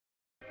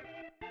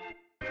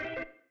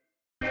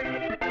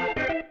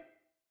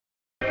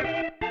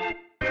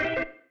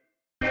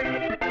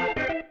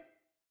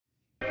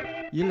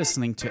You're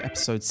listening to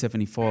episode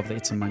 74 of the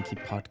It's a Monkey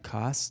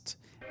podcast.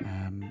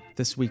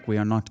 This week we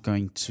are not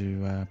going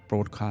to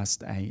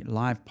broadcast a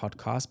live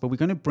podcast, but we're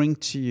going to bring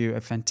to you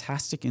a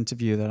fantastic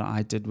interview that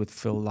I did with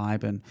Phil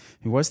Lieben,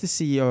 who was the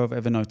CEO of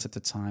Evernote at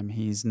the time.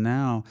 He's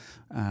now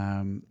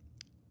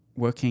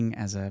working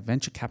as a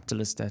venture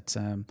capitalist at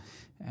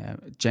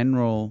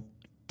General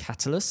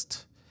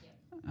Catalyst.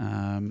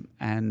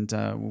 And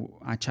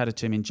I chatted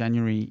to him in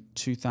January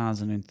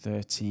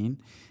 2013.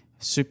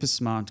 Super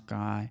smart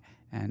guy.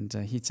 And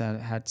he's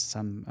had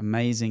some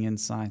amazing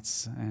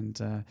insights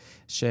and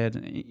shared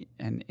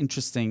an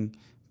interesting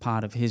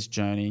part of his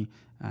journey.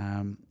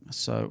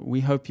 So we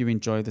hope you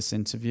enjoy this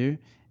interview,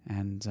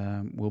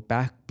 and we'll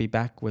be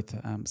back with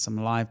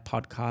some live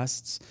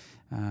podcasts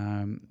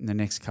in the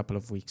next couple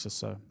of weeks or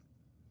so.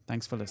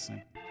 Thanks for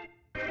listening.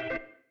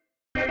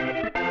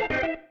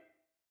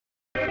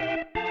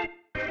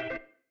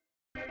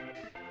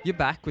 You're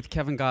back with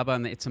Kevin Garber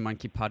on the It's a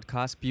Monkey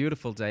podcast.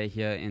 Beautiful day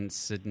here in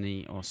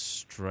Sydney,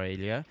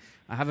 Australia.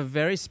 I have a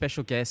very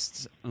special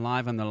guest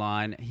live on the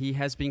line. He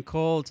has been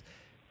called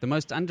the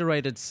most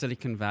underrated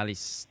Silicon Valley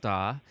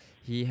star.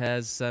 He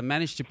has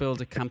managed to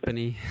build a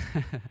company.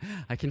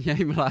 I can hear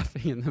him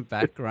laughing in the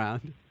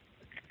background.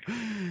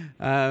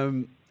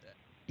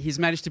 He's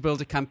managed to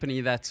build a company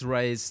that's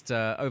raised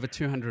over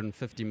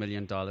 $250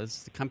 million.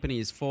 The company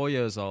is 4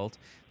 years old.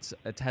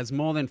 It has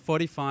more than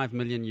 45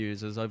 million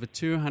users, over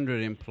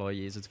 200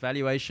 employees. Its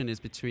valuation is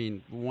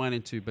between $1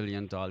 and $2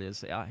 billion.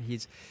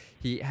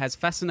 He has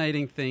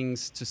fascinating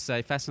things to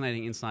say,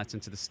 fascinating insights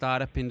into the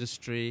startup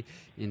industry,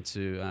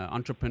 into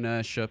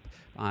entrepreneurship.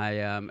 I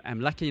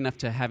am lucky enough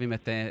to have him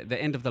at the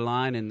end of the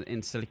line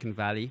in Silicon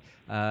Valley.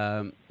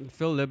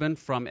 Phil Lieben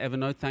from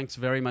Evernote, thanks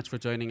very much for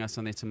joining us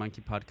on the It's a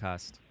Monkey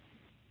podcast.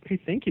 Hey,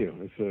 thank you.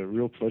 It's a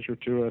real pleasure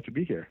to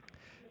be here.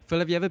 Phil,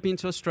 have you ever been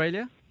to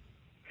Australia?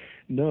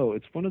 No,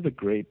 it's one of the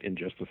great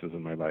injustices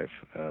in my life.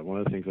 One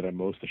of the things that I'm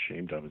most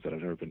ashamed of is that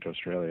I've never been to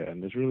Australia,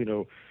 and there's really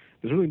no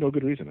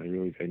good reason.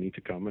 I need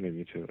to come, and I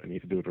need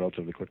to do it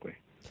relatively quickly.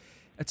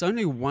 It's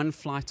only one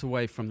flight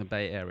away from the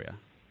Bay Area.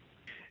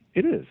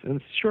 It is, and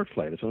it's a short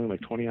flight. It's only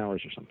like 20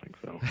 hours or something.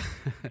 So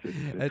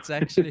it's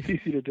actually it's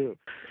easy to do.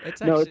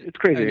 It's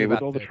crazy.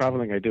 With all the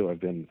traveling I do,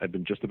 I've been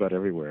just about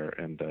everywhere,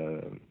 and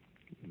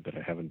that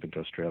I haven't been to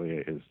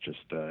Australia is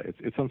just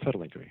it's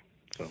unsettling to me.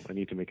 So I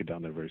need to make it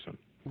down there very soon.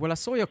 Well, I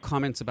saw your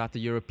comments about the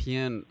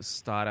European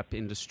startup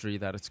industry,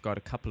 that it's got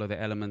a couple of the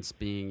elements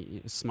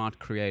being smart,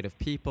 creative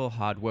people,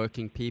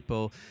 hardworking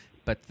people,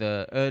 but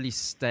the early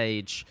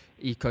stage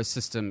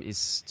ecosystem is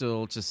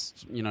still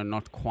just,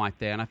 not quite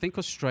there. And I think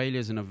Australia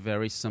is in a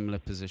very similar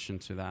position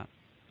to that.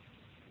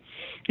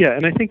 Yeah,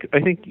 and I think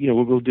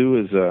what we'll do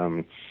is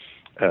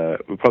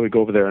we'll probably go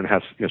over there and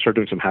have start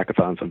doing some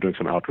hackathons. I'm doing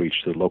some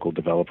outreach to local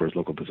developers,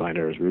 local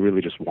designers. We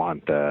really just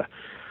want the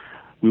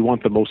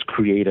most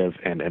creative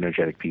and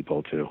energetic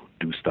people to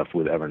do stuff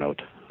with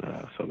Evernote.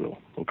 So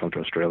we'll come to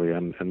Australia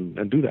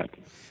and do that.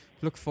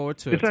 Look forward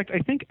to it. In fact, I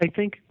think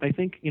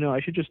I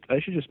should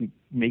just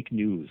make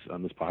news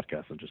on this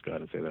podcast and just go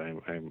ahead and say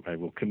that I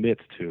will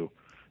commit to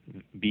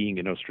being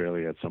in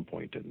Australia at some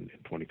point in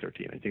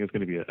 2013. I think it's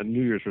going to be a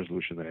New Year's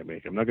resolution that I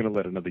make. I'm not going to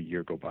let another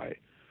year go by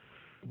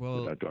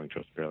without going to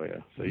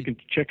Australia. So you can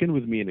check in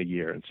with me in a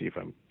year and see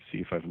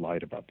if I've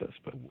lied about this.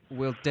 But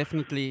we'll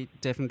definitely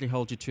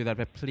hold you to that.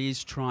 But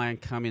please try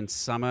and come in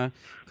summer,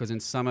 because in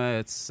summer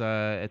it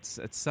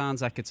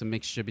sounds like it's a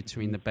mixture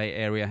between the Bay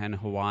Area and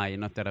Hawaii.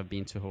 Not that I've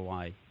been to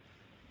Hawaii.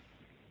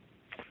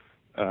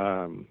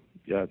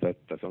 Yeah, that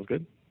sounds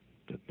good.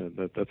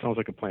 That sounds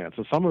like a plan.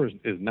 So summer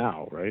is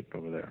now, right,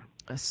 over there?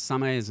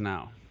 Summer is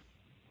now.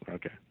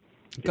 Okay.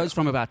 It goes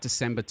from about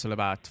December till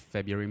about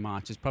February,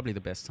 March. Is probably the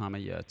best time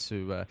of year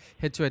to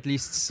head to. At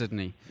least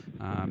Sydney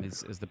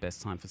is the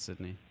best time for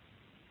Sydney.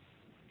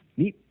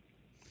 Neat.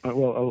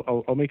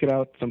 Well, I'll make it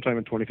out sometime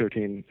in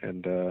 2013,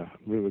 and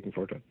really looking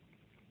forward to it.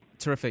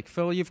 Terrific.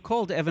 Phil, you've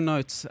called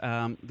Evernote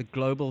the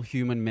global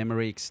human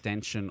memory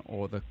extension,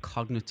 or the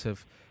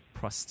cognitive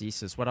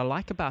prosthesis. What I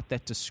like about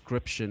that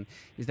description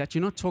is that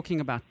you're not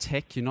talking about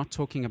tech, you're not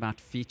talking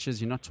about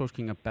features, you're not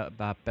talking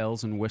about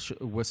bells and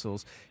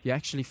whistles. You're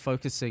actually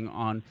focusing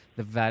on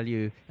the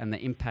value and the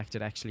impact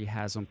it actually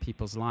has on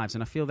people's lives.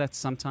 And I feel that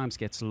sometimes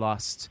gets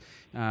lost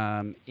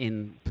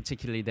in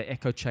particularly the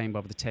echo chamber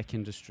of the tech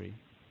industry.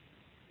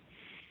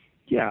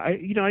 Yeah,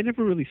 I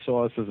never really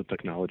saw us as a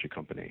technology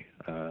company.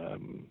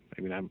 I'm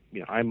a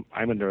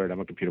nerd. I'm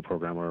a computer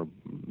programmer.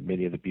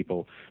 Many of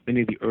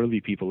the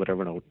early people at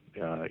Evernote,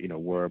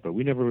 were, but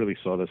we never really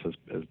saw this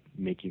as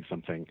making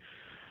something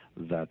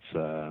that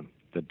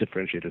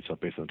differentiated itself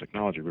based on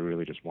technology. We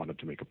really just wanted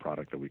to make a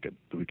product that we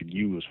could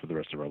use for the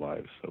rest of our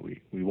lives. So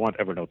we want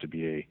Evernote to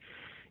be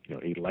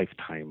a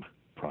lifetime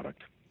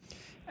product.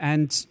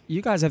 And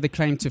you guys have the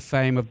claim to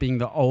fame of being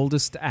the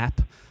oldest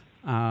app.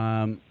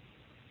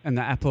 And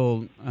the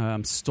Apple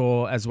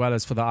Store, as well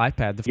as for the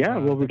iPad.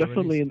 We're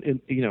definitely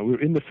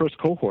we're in the first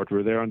cohort.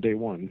 We're there on day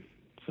one.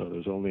 So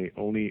there's only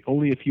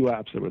a few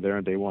apps that were there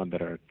on day one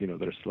that are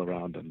that are still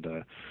around, and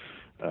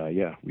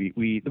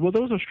Well,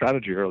 that was our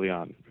strategy early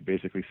on. We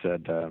basically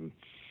said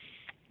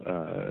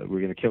we're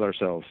going to kill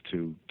ourselves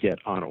to get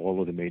on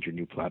all of the major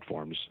new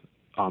platforms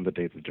on the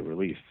date that they're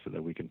released, so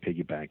that we can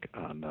piggyback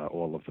on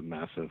all of the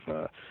massive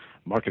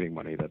marketing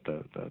money that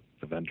the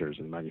vendors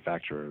and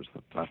manufacturers,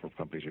 the platform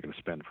companies are going to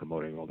spend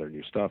promoting all their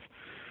new stuff.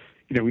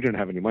 You know, we didn't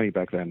have any money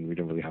back then. We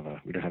didn't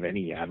have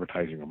any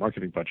advertising or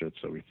marketing budget.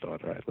 So we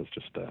thought, all right, let's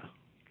just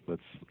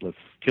let's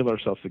kill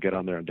ourselves to get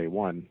on there on day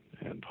one,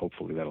 and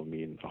hopefully that'll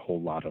mean a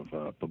whole lot of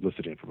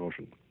publicity and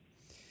promotion.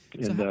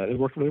 And it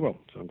worked really well.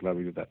 So I'm glad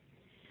we did that.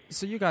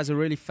 So you guys are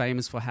really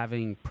famous for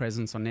having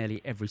presence on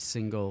nearly every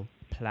single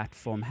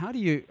platform. How do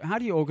you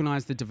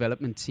organize the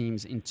development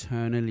teams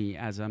internally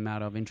as a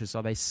matter of interest?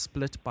 Are they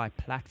split by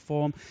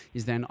platform?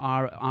 Is there an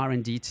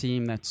R&D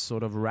team that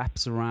sort of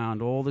wraps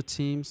around all the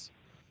teams?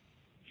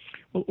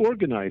 Well,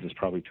 organize is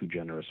probably too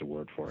generous a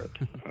word for it.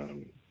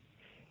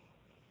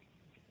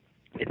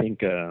 I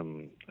think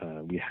we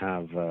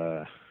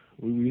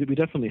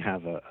definitely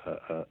have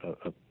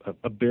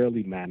a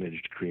barely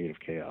managed creative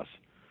chaos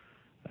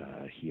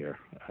here,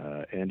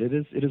 and it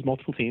is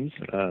multiple teams.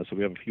 So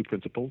we have a few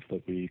principles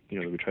that we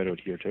try to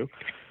adhere to,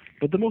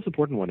 but the most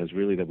important one is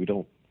really that we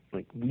know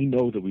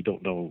that we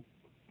don't know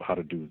how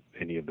to do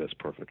any of this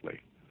perfectly.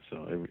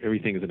 So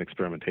everything is an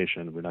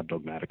experimentation. We're not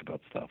dogmatic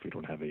about stuff. We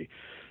don't have a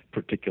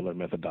particular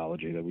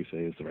methodology that we say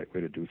is the right way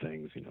to do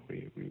things. You know,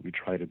 we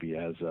try to be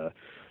as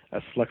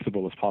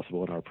flexible as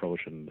possible in our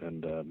approach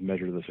and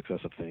measure the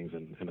success of things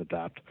and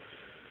adapt.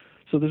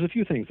 So there's a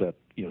few things that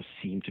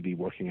seem to be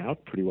working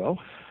out pretty well,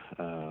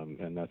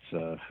 and that's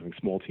having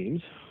small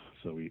teams.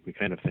 So we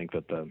kind of think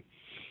that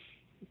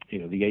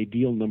the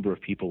ideal number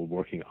of people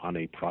working on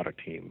a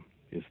product team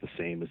is the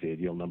same as the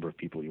ideal number of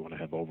people you want to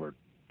have over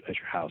at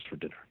your house for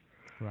dinner.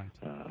 Right.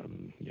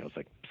 It's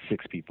like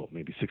 6 people,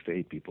 maybe 6 to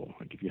 8 people.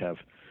 Like if you have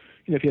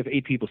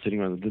 8 people sitting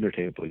around the dinner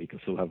table, you can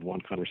still have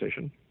one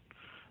conversation.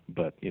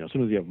 But as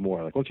soon as you have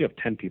more, like once you have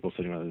 10 people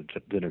sitting around the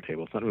dinner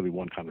table, it's not really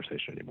one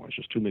conversation anymore. It's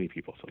just too many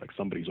people. So like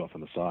somebody's off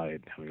on the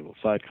side having a little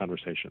side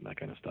conversation, that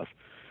kind of stuff.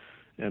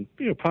 And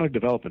product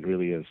development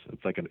really is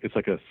it's like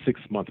a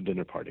 6-month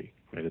dinner party,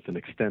 right? It's an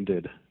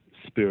extended,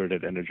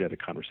 spirited, energetic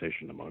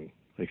conversation among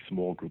a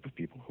small group of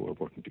people who are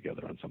working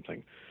together on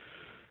something.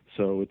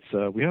 So it's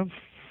we have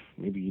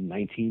maybe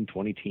 19,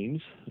 20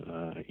 teams.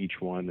 Each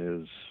one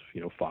is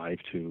 5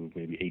 to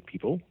maybe 8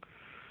 people.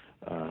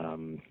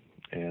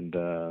 And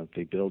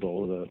they build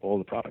all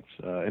the products,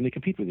 and they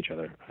compete with each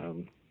other.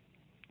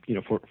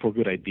 For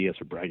good ideas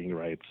or bragging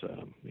rights.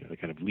 They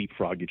kind of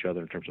leapfrog each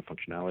other in terms of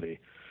functionality.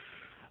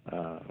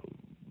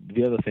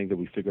 The other thing that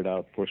we figured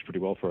out works pretty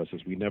well for us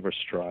is we never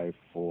strive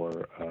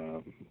for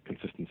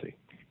consistency.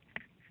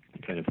 I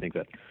kind of think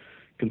that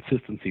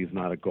consistency is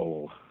not a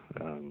goal.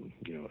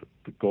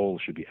 The goal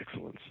should be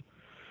excellence.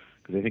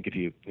 Because I think if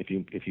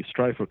you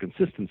strive for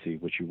consistency,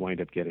 what you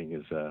wind up getting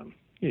is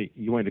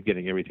you wind up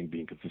getting everything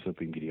being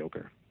consistently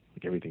mediocre.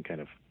 Like everything kind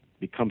of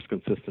becomes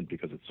consistent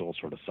because it's all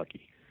sort of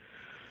sucky.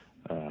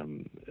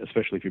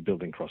 Especially if you're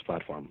building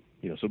cross-platform.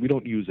 So we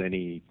don't use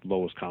any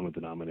lowest common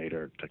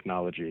denominator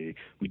technology.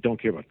 We don't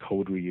care about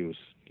code reuse.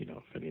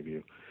 If any of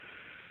you,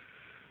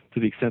 to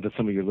the extent that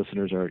some of your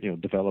listeners are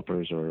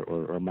developers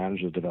or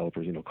managers of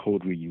developers,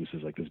 code reuse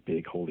is like this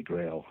big holy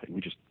grail.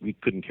 We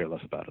couldn't care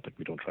less about it. Like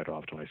we don't try to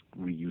optimize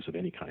reuse of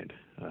any kind.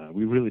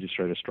 We really just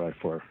try to strive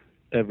for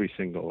every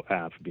single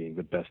app being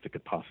the best it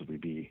could possibly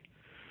be,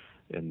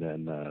 and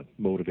then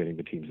motivating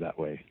the teams that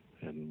way.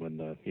 And when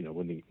the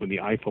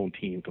iPhone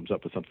team comes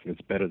up with something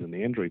that's better than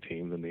the Android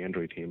team, then the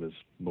Android team is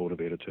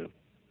motivated to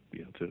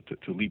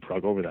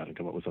leapfrog over that and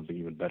come up with something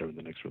even better in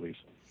the next release.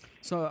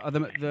 So are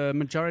the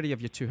majority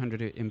of your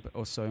 200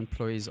 or so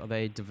employees, are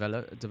they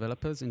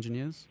developers,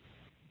 engineers?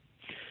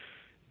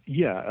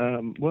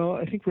 Yeah, well,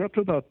 I think we're up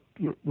to about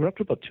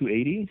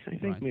 280. I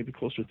think Right. Maybe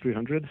closer to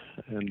 300,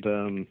 and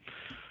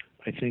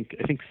I think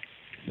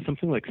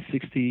something like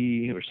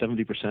 60 or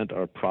 70%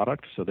 are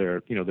product. So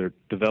they're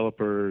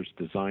developers,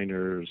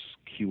 designers,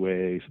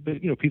 QAs,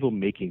 but people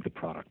making the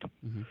product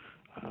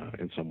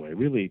in some way.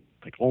 Really,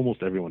 like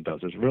almost everyone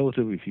does. There's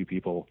relatively few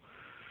people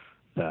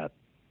that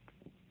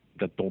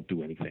don't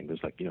do anything.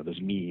 There's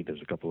there's me.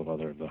 There's a couple of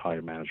other the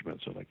higher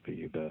management. So like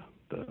the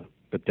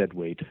dead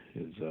weight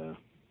is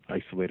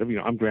isolated.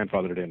 I'm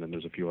grandfathered in, and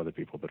there's a few other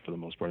people, but for the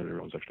most part,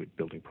 everyone's actually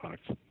building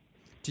products.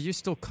 Do you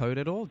still code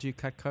at all? Do you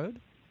cut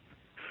code?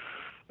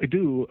 I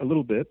do a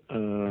little bit. They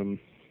don't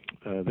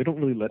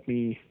really let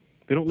me.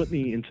 They don't let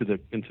me into the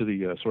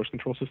source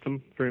control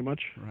system very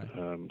much. Right.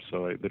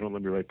 They don't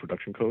let me write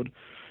production code,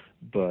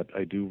 but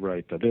I do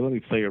write. They let me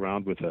play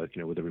around with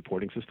with the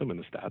reporting system and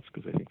the stats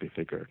because I think they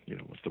figure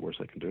what's the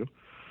worst I can do.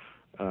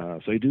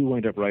 So I do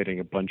wind up writing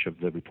a bunch of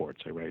the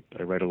reports. I write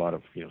a lot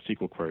of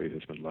SQL queries. I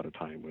spend a lot of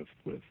time with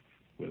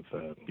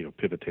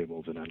pivot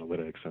tables and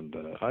analytics, and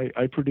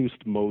I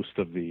produced most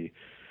of the.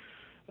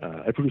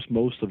 I produced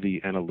most of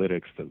the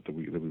analytics that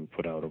we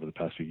put out over the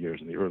past few years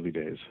in the early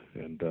days,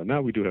 and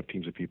now we do have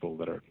teams of people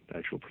that are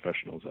actual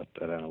professionals at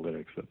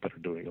analytics that are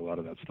doing a lot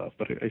of that stuff.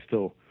 But I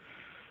still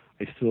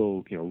I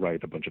still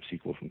write a bunch of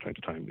SQL from time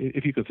to time,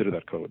 if you consider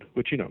that code,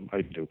 which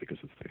I do because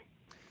it's the.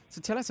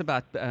 So tell us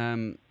about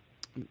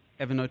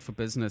Evernote for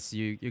Business.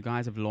 You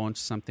guys have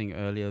launched something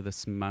earlier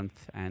this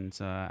month, and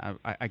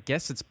I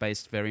guess it's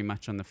based very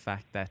much on the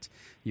fact that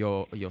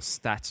your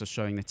stats are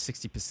showing that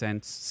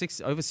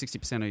over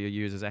 60% of your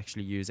users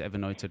actually use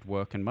Evernote at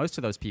work, and most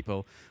of those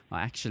people are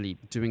actually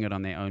doing it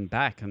on their own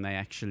back, and they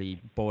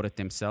actually bought it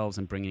themselves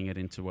and bringing it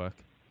into work.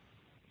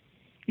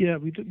 Yeah,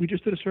 we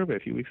just did a survey a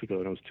few weeks ago,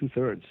 and it was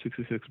 2/3,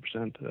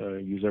 66%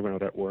 use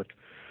Evernote at work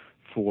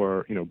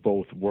for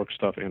both work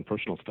stuff and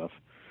personal stuff.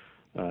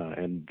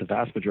 And the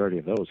vast majority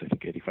of those, I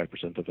think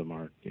 85% of them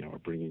are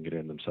bringing it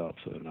in themselves.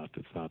 So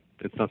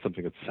it's not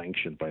something that's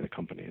sanctioned by the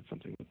company. It's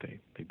something that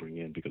they bring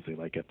in because they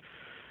like it.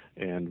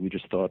 And we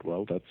just thought,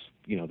 well,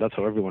 that's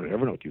how everyone at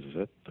Evernote uses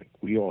it. Like,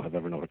 we all have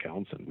Evernote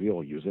accounts and we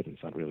all use it.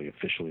 It's not really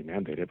officially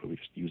mandated, but we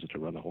just use it to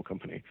run the whole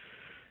company.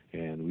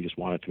 And we just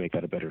wanted to make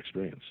that a better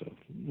experience. So,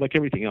 like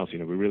everything else,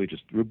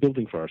 we're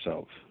building for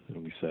ourselves.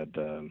 And we said,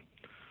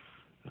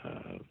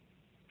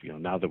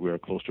 now that we're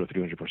close to a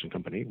 300-person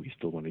company, we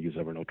still want to use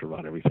Evernote to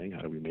run everything.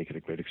 How do we make it a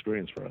great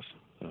experience for us?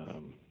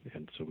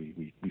 And so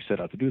we set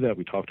out to do that.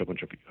 We talked to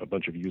a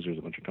bunch of users,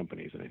 a bunch of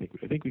companies, and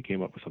I think we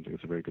came up with something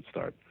that's a very good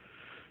start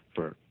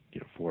for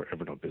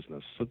Evernote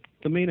Business. So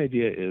the main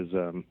idea is,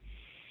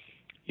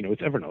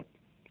 it's Evernote.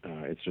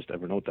 It's just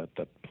Evernote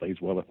that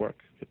plays well at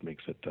work. It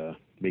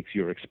makes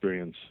your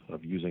experience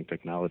of using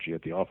technology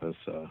at the office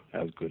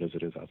as good as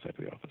it is outside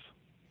of the office.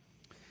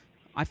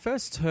 I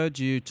first heard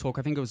you talk.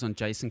 I think it was on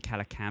Jason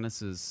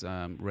Calacanis's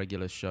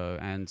regular show,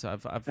 and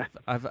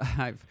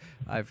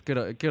I've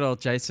good old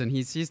Jason.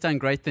 He's done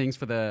great things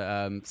for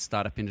the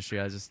startup industry.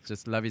 I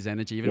just love his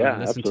energy. Even when I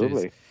listen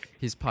to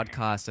his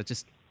podcast, I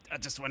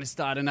just want to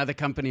start another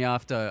company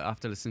after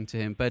listening to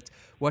him. But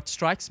what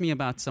strikes me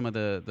about some of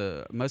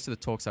the most of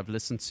the talks I've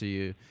listened to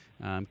you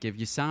give,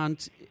 you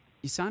sound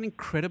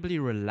incredibly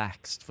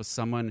relaxed for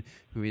someone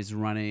who is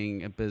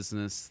running a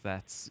business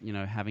that's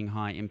having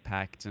high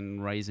impact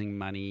and raising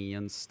money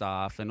and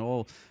staff and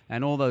all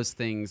those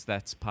things.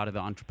 That's part of the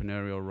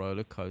entrepreneurial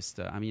roller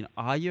coaster. I mean,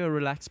 are you a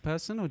relaxed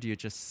person, or do you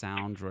just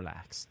sound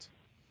relaxed?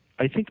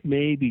 I think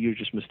maybe you're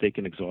just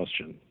mistaken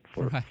exhaustion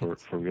for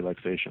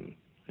relaxation.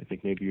 I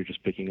think maybe you're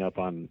just picking up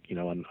on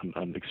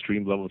on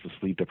extreme levels of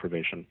sleep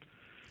deprivation,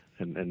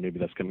 and maybe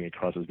that's coming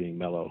across as being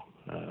mellow.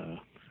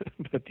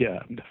 But yeah,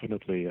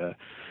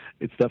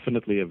 it's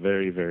definitely a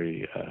very,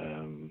 very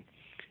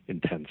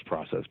intense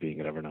process being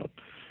at Evernote.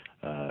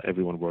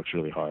 Everyone works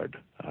really hard.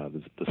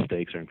 The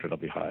stakes are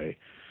incredibly high.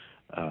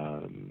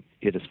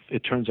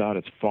 It turns out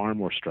it's far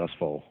more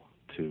stressful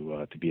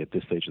to be at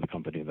this stage of the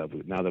company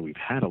now that we've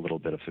had a little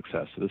bit of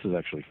success. So this is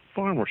actually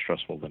far more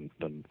stressful than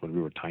when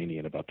we were tiny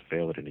and about to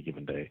fail at any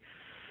given day.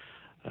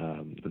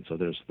 And so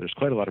there's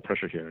quite a lot of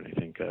pressure here, and I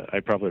think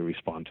I probably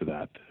respond to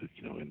that,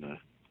 in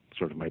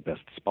sort of my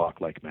best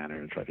Spock-like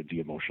manner, and try to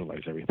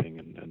de-emotionalize everything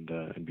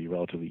and be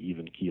relatively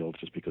even-keeled,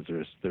 just because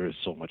there is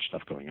so much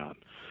stuff going on.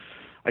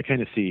 I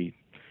kind of see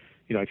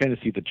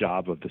the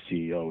job of the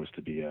CEO is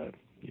to be a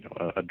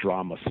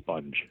drama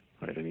sponge,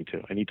 right?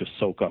 I need to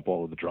soak up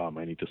all of the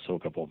drama. I need to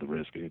soak up all the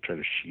risk. I need to try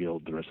to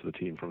shield the rest of the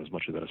team from as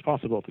much of that as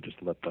possible, to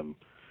just let them,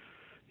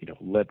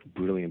 let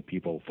brilliant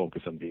people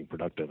focus on being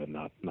productive and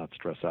not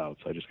stress out.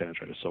 So I just kind of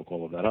try to soak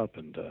all of that up,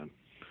 and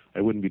I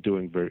wouldn't be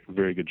doing very,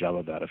 very good job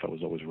of that if I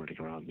was always running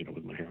around,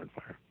 with my hair on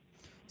fire.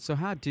 So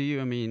how do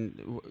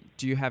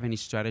you have any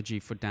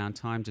strategy for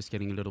downtime, just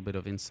getting a little bit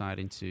of insight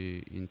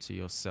into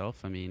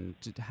yourself? I mean,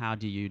 how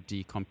do you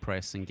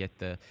decompress and get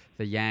the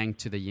yang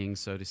to the yin,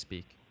 so to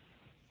speak?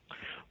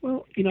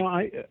 Well,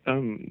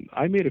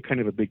 I made a kind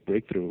of a big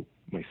breakthrough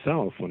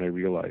myself when I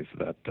realized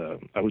that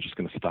I was just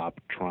going to stop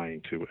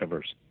trying to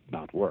ever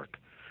not work.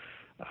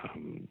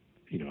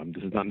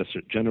 This is not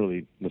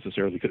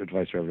necessarily good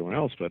advice for everyone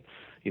else, but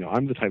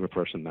I'm the type of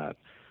person that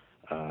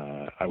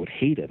I would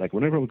hate it. Like,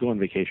 whenever I would go on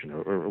vacation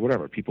or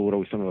whatever, people would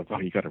always tell me, like, "Oh,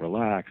 you got to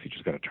relax. You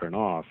just got to turn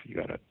off. You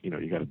got to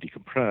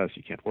decompress.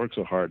 You can't work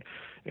so hard."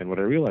 And what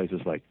I realized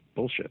is, like,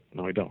 bullshit.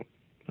 No, I don't.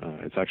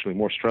 It's actually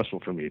more stressful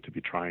for me to be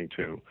trying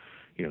to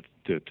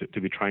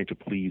be trying to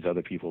please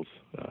other people's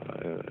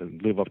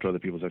and live up to other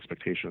people's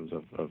expectations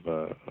of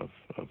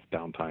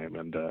downtime.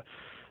 And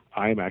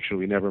I'm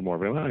actually never more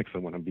relaxed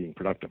than when I'm being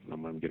productive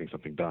and when I'm getting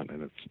something done.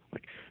 And it's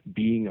like,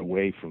 being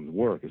away from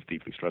work is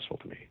deeply stressful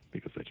to me,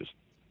 because I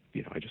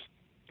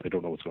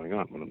don't know what's going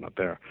on when I'm not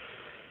there.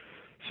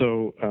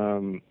 So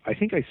I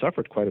think I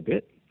suffered quite a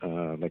bit,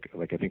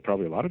 like I think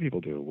probably a lot of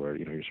people do, where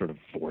you're sort of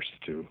forced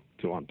to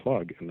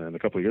unplug. And then a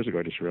couple of years ago,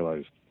 I just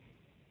realized,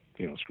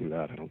 screw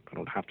that. I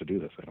don't have to do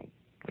this.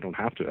 I don't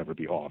have to ever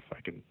be off.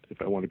 I can,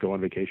 if I want to go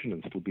on vacation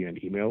and still be on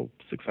email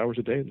 6 hours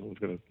a day, no one's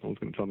gonna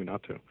tell me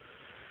not to.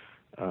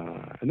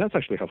 And that's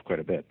actually helped quite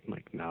a bit.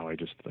 Like, now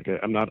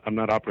I'm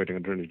not operating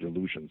under any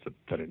delusions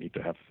that I need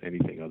to have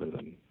anything other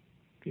than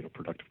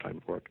productive time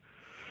at work.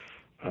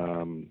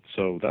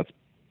 So that's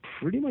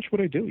pretty much what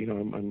I do.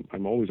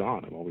 I'm always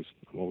on. I'm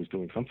always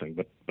doing something.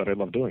 But I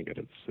love doing it.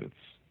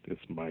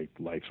 It's my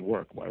life's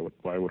work.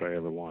 Why would I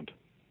ever want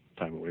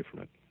time away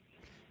from it?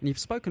 And you've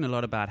spoken a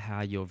lot about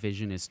how your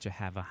vision is to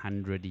have a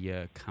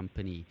 100-year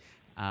company.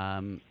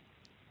 And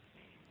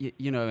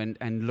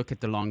look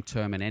at the long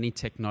term, and any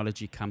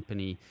technology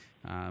company,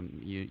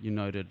 you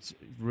noted,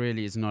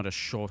 really is not a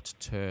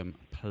short-term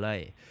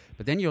play.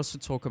 But then you also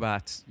talk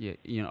about,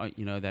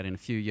 that in a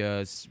few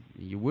years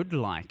you would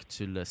like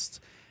to list.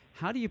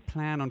 How do you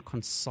plan on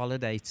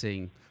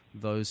consolidating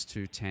those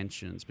two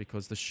tensions?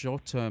 Because the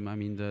short term, I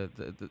mean,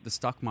 the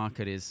stock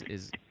market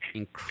is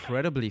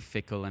incredibly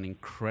fickle and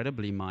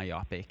incredibly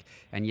myopic,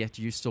 and yet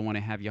you still want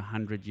to have your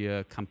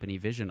 100-year company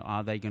vision.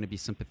 Are they going to be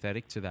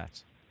sympathetic to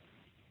that?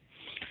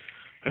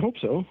 I hope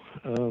so.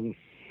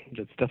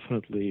 That's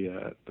definitely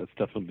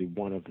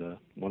one of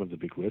the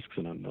big risks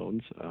and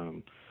unknowns.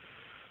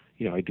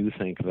 I do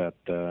think that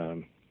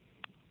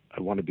I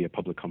want to be a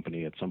public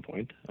company at some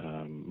point,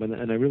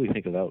 and I really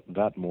think about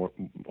that more,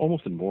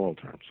 almost in moral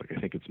terms. Like, I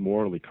think it's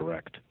morally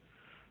correct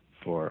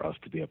for us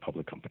to be a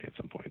public company at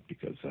some point,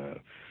 because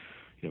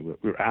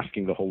we're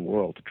asking the whole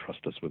world to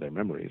trust us with their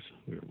memories.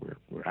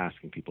 We're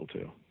asking people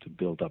to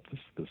build up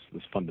this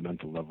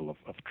fundamental level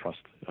of trust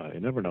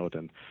in Evernote.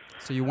 And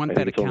so you want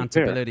that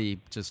accountability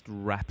just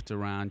wrapped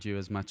around you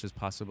as much as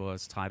possible,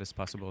 as tight as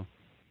possible.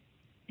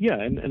 Yeah,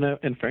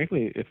 and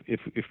frankly,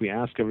 if we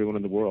ask everyone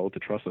in the world to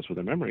trust us with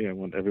their memory, I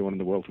want everyone in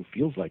the world who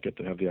feels like it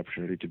to have the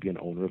opportunity to be an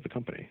owner of the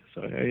company.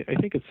 So I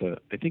think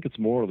it's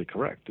morally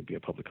correct to be a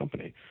public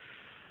company.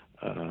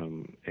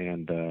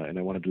 And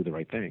I want to do the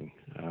right thing.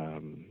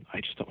 I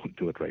just don't want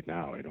to do it right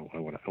now. I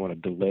want to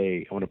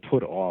delay. I want to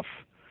put off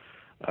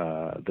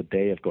the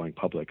day of going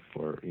public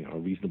for a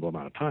reasonable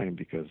amount of time,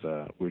 because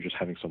we're just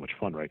having so much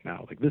fun right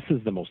now. Like, this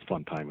is the most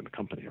fun time in the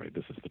company, right?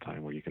 This is the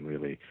time where you can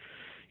really,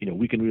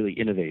 we can really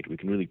innovate. We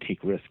can really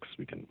take risks.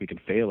 We can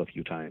fail a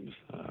few times.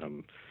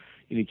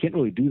 You can't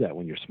really do that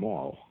when you're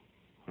small,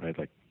 right?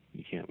 Like,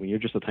 you can't when you're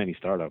just a tiny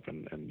startup,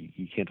 and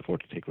you can't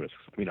afford to take risks.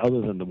 I mean,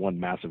 other than the one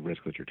massive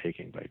risk that you're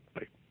taking by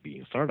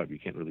being a startup, you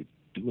can't really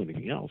do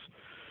anything else.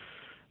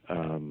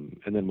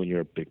 And then when you're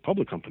a big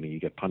public company,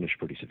 you get punished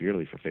pretty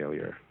severely for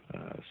failure.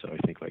 So I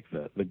think like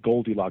the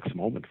Goldilocks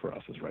moment for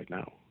us is right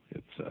now.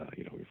 It's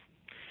we're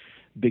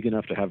big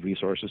enough to have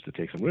resources to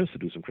take some risks, to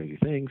do some crazy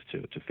things,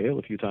 to fail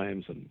a few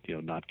times, and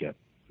not get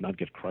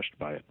crushed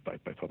by it by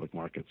public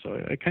markets.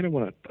 So I kind of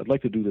I'd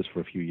like to do this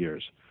for a few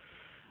years.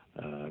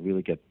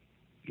 Really get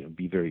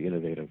be very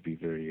innovative, be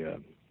very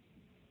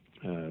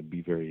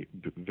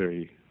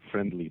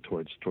friendly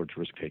towards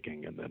risk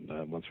taking, and then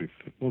once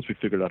we've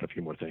figured out a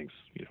few more things,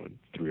 in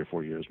 3 or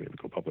 4 years, maybe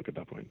go public at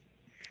that point.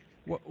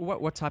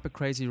 What type of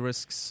crazy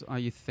risks are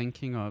you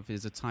thinking of?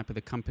 Is it type of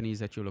the companies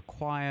that you'll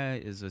acquire?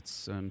 Is it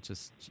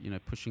just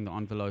pushing the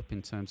envelope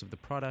in terms of the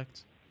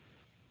product?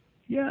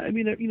 Yeah, I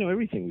mean,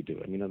 everything we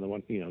do. I mean, on the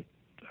one,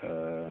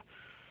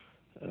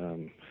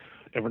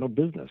 Evernote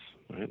Business,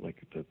 right? Like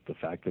the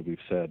fact that we've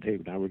said, hey,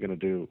 now we're going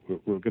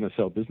to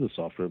sell business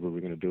software, but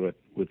we're going to do it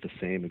with the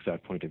same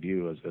exact point of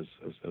view as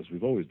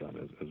we've always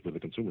done, as with the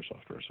consumer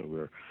software.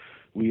 So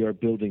we are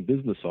building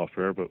business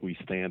software, but we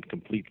stand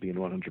completely and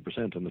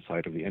 100% on the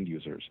side of the end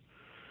users.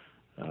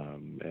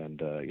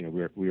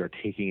 We are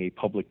taking a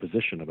public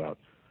position about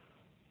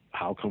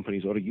how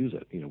companies ought to use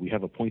it. We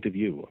have a point of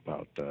view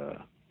about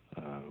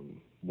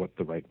what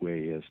the right way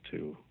is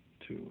to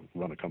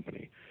run a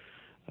company.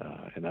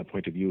 And that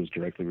point of view is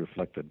directly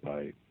reflected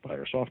by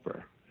our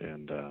software.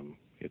 And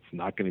it's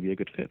not going to be a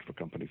good fit for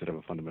companies that have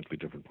a fundamentally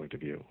different point of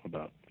view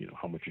about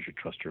how much you should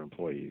trust your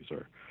employees,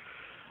 or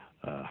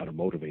how to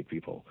motivate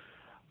people.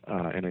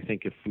 And I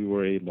think if we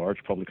were a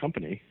large public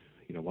company,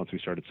 once we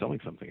started selling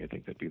something, I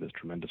think there'd be this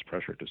tremendous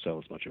pressure to sell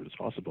as much of it as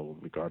possible,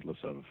 regardless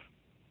of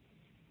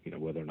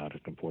whether or not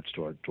it comports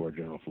to our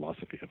general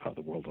philosophy of how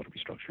the world ought to be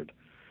structured.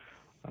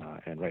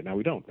 And right now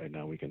we don't. Right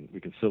now we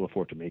can still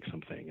afford to make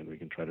something, and we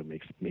can try to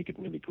make it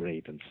really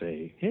great and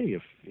say, hey,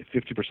 if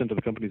 50% of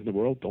the companies in the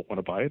world don't want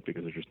to buy it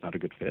because they're just not a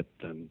good fit,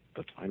 then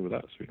that's fine with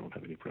us. We don't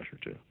have any pressure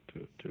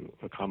to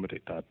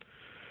accommodate that.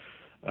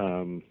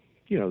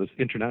 This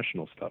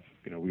international stuff.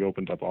 We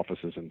opened up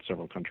offices in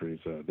several countries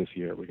this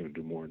year. We're going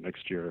to do more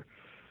next year.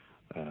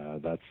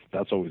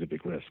 That's always a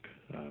big risk.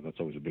 That's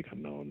always a big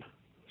unknown.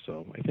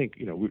 So I think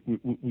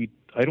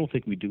I don't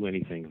think we do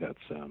anything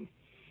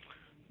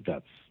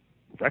that's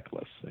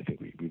reckless. I think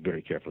we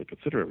very carefully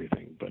consider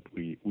everything, but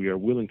we are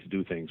willing to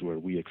do things where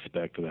we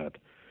expect that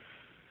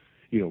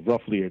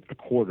roughly a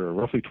quarter,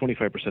 roughly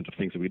 25% of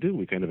things that we do,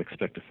 we kind of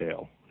expect to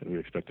fail, and we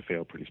expect to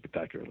fail pretty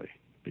spectacularly.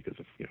 Because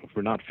if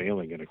we're not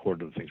failing in a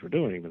quarter of the things we're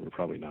doing, then we're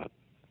probably not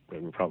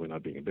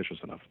being ambitious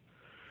enough.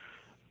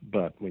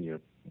 But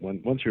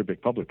once you're a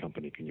big public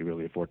company, can you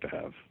really afford to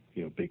have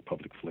big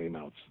public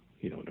flameouts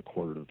in a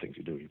quarter of the things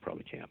you do? You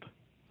probably can't.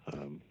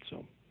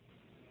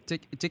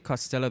 Dick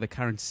Costolo, the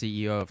current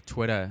CEO of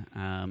Twitter,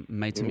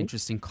 made some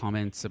interesting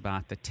comments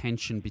about the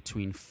tension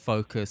between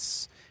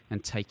focus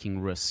and taking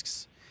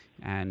risks.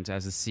 And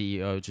as a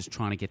CEO, just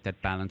trying to get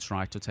that balance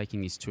right, or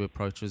taking these two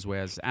approaches,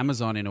 whereas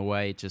Amazon, in a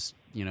way, just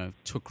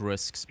took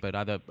risks, but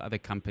other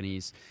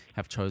companies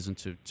have chosen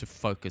to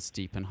focus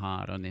deep and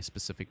hard on their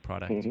specific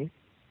product. Mm-hmm.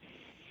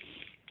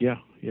 yeah.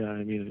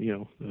 I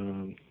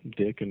mean,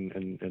 Dick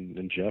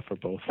and Jeff are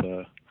both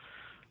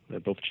they're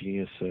both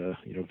genius,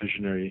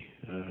 visionary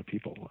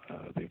people.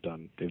 They've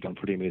done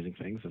pretty amazing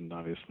things, and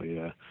obviously,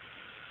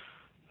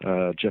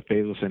 Jeff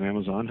Bezos and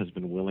Amazon has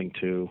been willing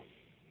to,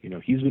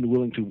 he's been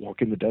willing to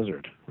walk in the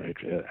desert, right?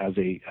 As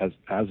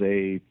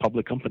a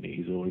public company,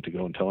 he's willing to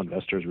go and tell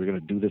investors, we're going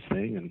to do this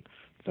thing, and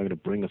it's not going to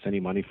bring us any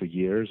money for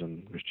years,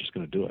 and we're just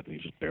going to do it. And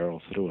he just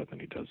barrels through it,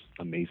 and he does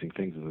amazing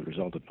things as a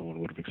result that no one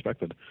would have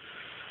expected.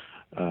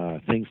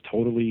 Things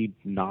totally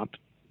not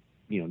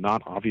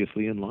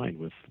obviously in line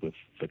with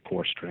the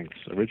core strengths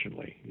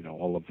originally.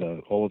 All of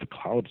the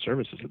cloud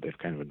services that they've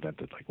kind of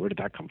invented. Like, where did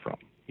that come from?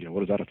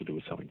 What does that have to do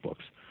with selling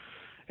books?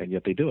 And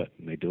yet they do it,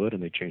 and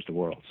they change the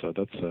world. So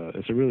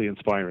it's a really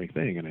inspiring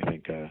thing. And I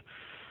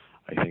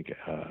think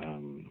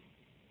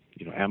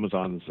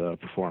Amazon's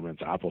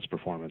performance, Apple's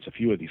performance, a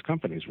few of these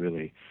companies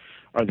really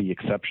are the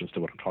exceptions to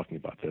what I'm talking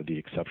about. They're the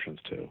exceptions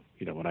to,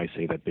 when I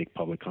say that big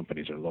public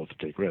companies are loath to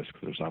take risks,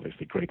 there's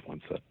obviously great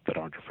ones that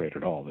aren't afraid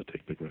at all, that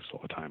take big risks all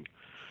the time.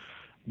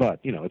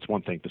 But, it's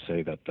one thing to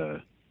say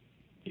that,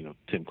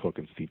 Tim Cook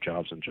and Steve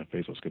Jobs and Jeff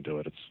Bezos can do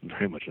it. It's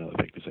very much another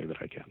thing to say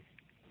that I can.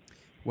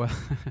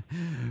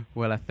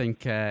 Well, I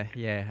think,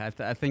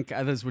 I think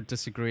others would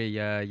disagree.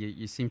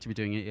 You seem to be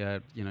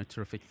doing,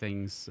 terrific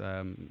things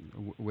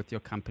with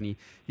your company.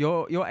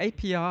 Your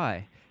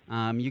API,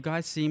 you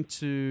guys seem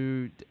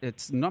to.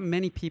 It's not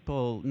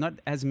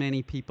as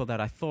many people that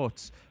I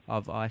thought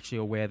of are actually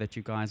aware that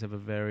you guys have a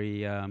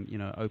very,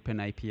 open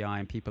API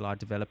and people are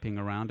developing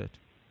around it.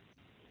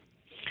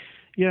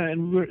 Yeah,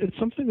 and it's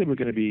something that we're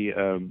going to be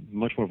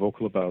much more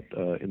vocal about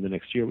in the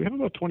next year. We have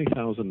about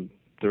 20,000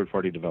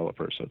 third-party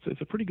developers, so it's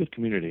a pretty good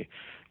community.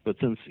 But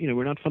since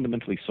we're not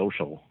fundamentally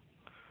social,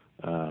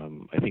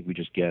 I think we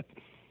just get.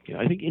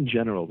 I think in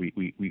general we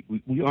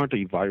aren't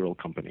a viral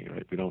company,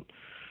 right? We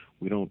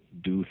don't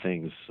do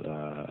things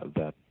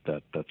that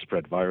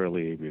spread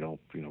virally. We don't.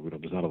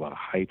 There's not a lot of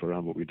hype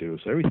around what we do.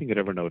 So everything at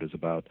Evernote is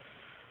about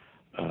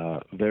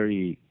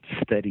very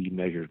steady,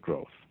 measured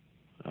growth,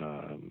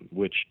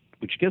 which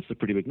gets to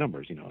pretty big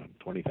numbers.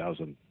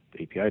 20,000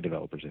 API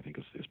developers, I think,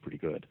 is pretty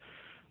good.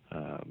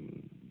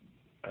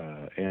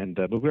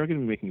 But we are going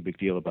to be making a big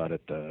deal about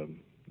it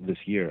this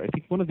year. I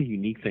think one of the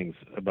unique things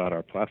about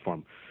our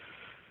platform,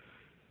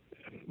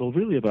 well,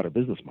 really about our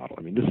business model.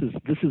 I mean, this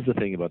is the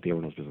thing about the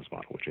Evernote business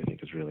model, which I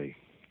think is really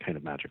kind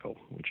of magical.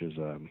 Which is,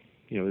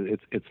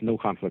 it's no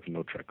conflict and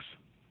no tricks.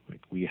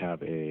 Like we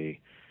have a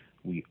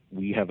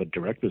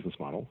direct business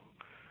model,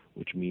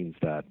 which means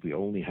that we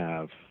only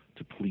have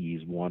to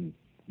please one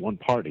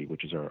party,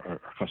 which is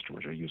our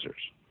customers, our users.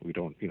 We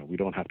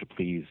don't have to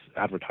please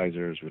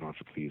advertisers. We don't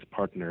have to please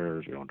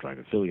partners. We don't drive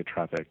affiliate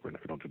traffic. We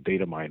don't do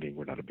data mining.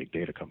 We're not a big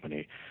data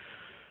company.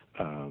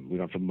 We don't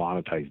have to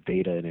monetize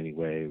data in any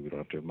way. We don't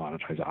have to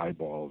monetize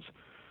eyeballs.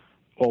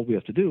 All we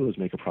have to do is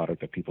make a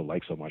product that people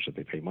like so much that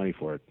they pay money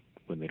for it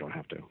when they don't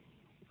have to.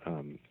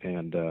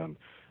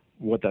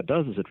 What that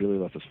does is it really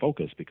lets us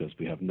focus because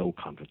we have no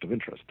conflict of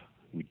interest.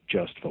 We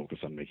just focus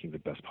on making the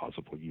best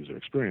possible user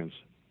experience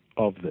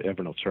of the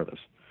Evernote service.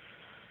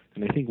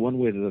 And I think one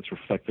way that that's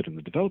reflected in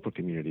the developer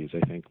community is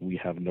I think we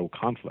have no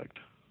conflict.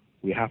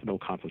 We have no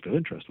conflict of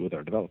interest with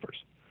our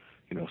developers.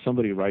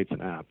 Somebody writes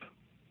an app,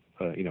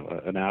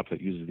 an app that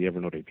uses the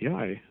Evernote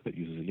API, that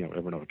uses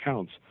Evernote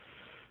accounts,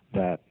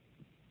 that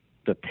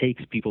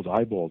takes people's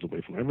eyeballs away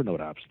from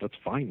Evernote apps. That's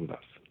fine with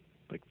us.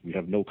 Like we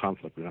have no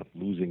conflict. We're not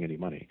losing any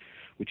money,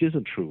 which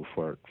isn't true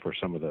for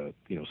some of the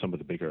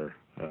bigger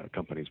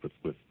companies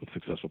with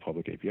successful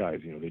public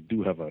APIs. They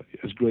do have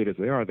as great as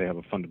they are, they have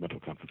a fundamental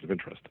conflict of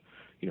interest.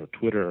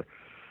 Twitter,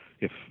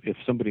 if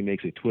somebody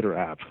makes a Twitter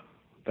app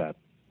that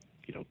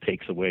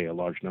takes away a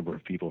large number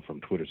of people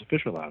from Twitter's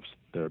official apps,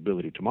 their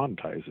ability to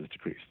monetize is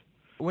decreased.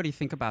 What do you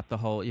think about the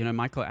whole?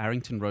 Michael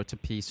Arrington wrote a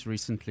piece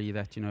recently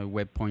that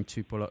Web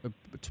 2.0.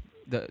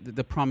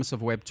 The promise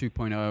of Web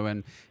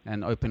 2.0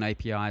 and open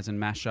APIs and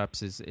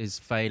mashups is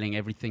failing.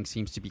 Everything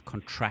seems to be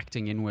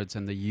contracting inwards,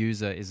 and the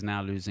user is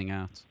now losing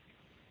out.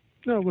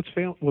 No, what's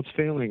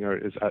failing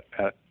is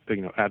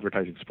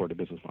advertising supported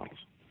business models.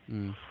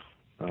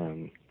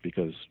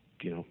 Because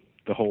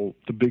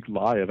the big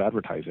lie of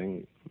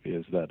advertising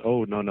is that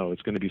no,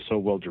 it's going to be so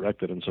well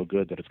directed and so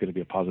good that it's going to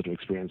be a positive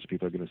experience.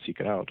 People are going to seek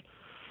it out.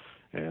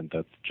 And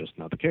that's just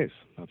not the case.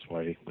 That's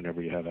why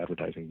whenever you have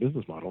advertising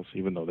business models,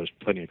 even though there's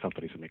plenty of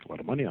companies that make a lot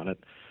of money on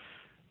it,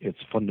 there's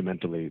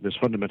fundamentally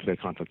a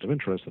conflict of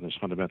interest, and there's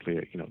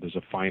fundamentally there's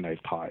a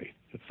finite pie.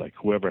 It's like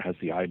whoever has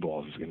the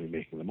eyeballs is going to be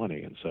making the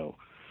money, and so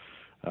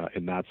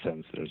in that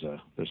sense, there's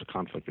a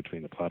conflict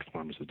between the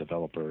platforms, the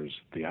developers,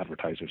 the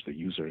advertisers, the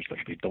users.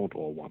 Like they don't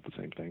all want the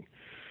same thing,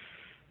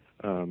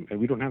 and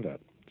we don't have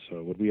that.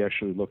 So when we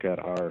actually look at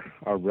our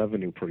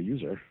revenue per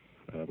user,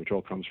 which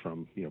all comes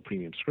from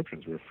premium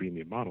subscriptions. We're a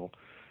freemium model.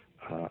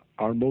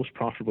 Our most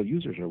profitable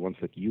users are ones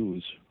that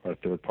use our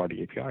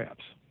third-party API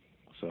apps.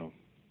 So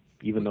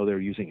even though they're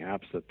using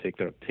apps that take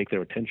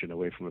their attention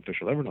away from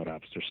official Evernote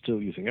apps, they're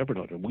still using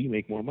Evernote, and we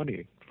make more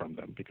money from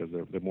them because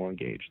they're more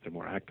engaged, they're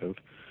more active,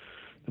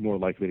 they're more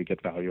likely to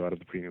get value out of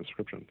the premium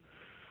subscription.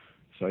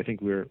 So I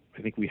think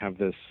we have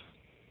this,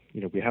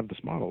 we have this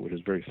model which is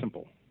very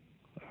simple,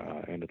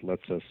 and it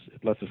lets us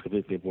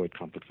completely avoid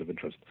conflicts of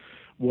interest.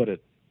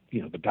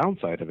 The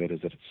downside of it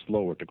is that it's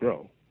slower to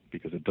grow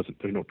because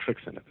there's no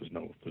tricks in it. There's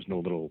no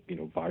little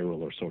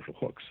viral or social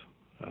hooks.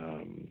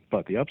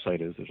 But the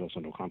upside is there's also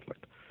no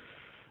conflict.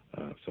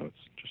 So it's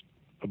just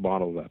a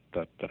model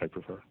that I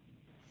prefer.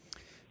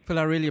 Phil,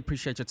 I really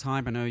appreciate your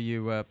time. I know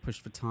you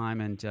pushed for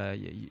time, and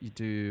you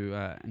do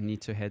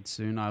need to head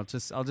soon. I'll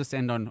just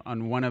end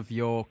on one of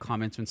your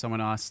comments when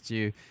someone asked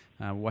you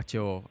what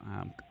your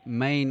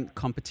main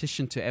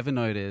competition to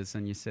Evernote is,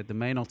 and you said the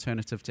main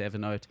alternative to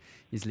Evernote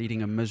is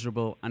leading a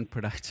miserable,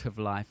 unproductive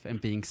life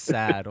and being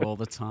sad all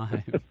the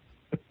time.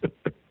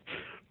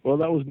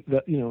 Well,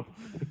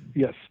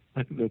 yes,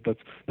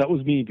 that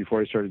was me before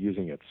I started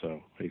using it.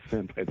 So I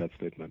stand by that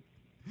statement.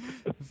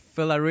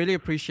 Phil, I really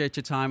appreciate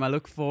your time. I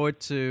look forward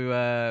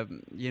to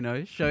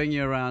showing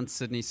you around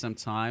Sydney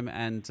sometime.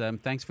 And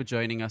thanks for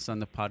joining us on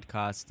the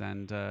podcast.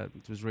 And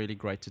it was really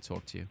great to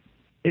talk to you.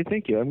 Hey,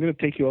 thank you. I'm going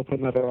to take you up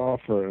on that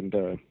offer. And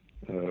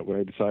when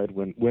I decide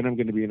when I'm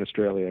going to be in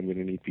Australia, I'm going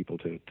to need people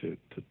to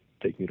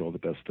take me to all the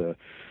best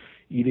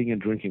eating and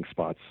drinking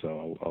spots.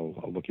 So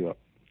I'll look you up.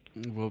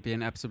 It will be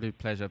an absolute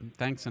pleasure.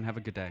 Thanks, and have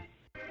a good day.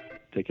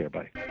 Take care.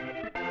 Bye.